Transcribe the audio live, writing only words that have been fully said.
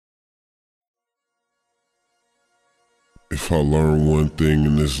If I learn one thing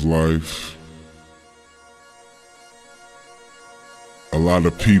in this life, a lot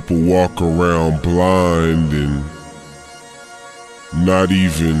of people walk around blind and not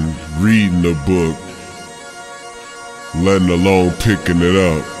even reading the book, letting alone picking it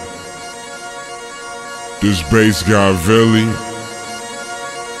up. This bass guy Velli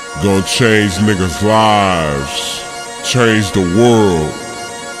gonna change niggas' lives, change the world.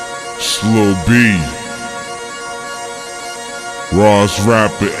 Slow B, rawest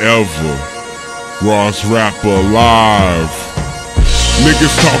rapper ever, rawest rapper alive.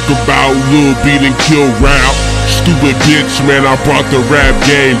 Niggas talk about Lil B and kill rap. Stupid bitch, man, I brought the rap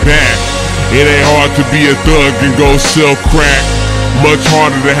game back. It ain't hard to be a thug and go sell crack. Much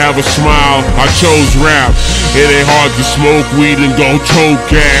harder to have a smile, I chose rap. It ain't hard to smoke weed and go choke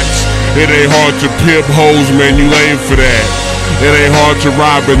cats. It ain't hard to pimp hoes, man, you ain't for that. It ain't hard to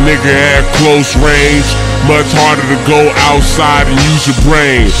rob a nigga at close range. Much harder to go outside and use your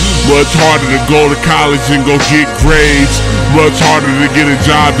brain. Much harder to go to college and go get grades. Much harder to get a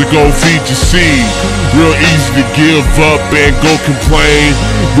job to go feed your seed. Real easy to give up and go complain.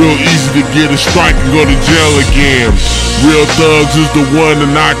 Real easy to get a strike and go to jail again. Real thugs is the one to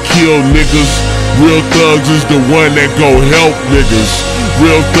not kill niggas. Real thugs is the one that go help niggas.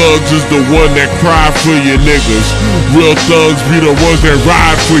 Real thugs is the one that cry for your niggas. Real thugs be the ones that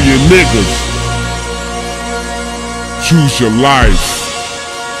ride for your niggas. Choose your life.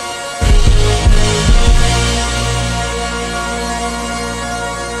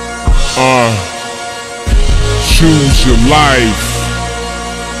 Choose your life.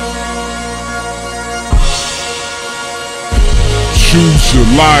 Choose your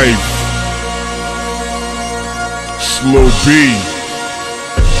life. Slow B.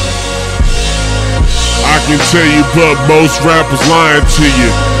 I can tell you, but most rappers lying to you.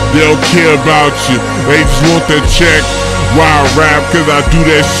 They don't care about you, they just want that check. Why I rap? Cause I do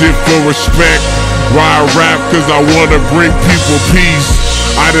that shit for respect. Why I rap? Cause I wanna bring people peace.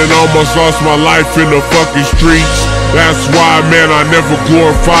 I done almost lost my life in the fucking streets. That's why, man, I never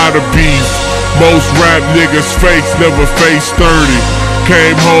glorify the beef. Most rap niggas fakes, never face 30.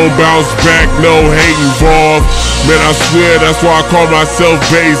 Came home, bounced back, no hate involved. Man, I swear that's why I call myself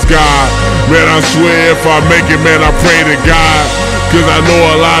BasedGod. Man, I swear if I make it, man, I pray to God. Cause I know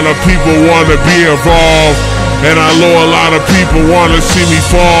a lot of people wanna be involved. And I know a lot of people wanna see me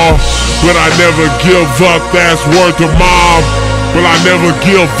fall. But I never give up, that's worth a mile. But I never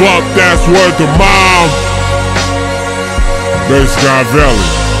give up, that's worth a mile. BasedGod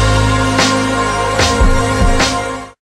Velli.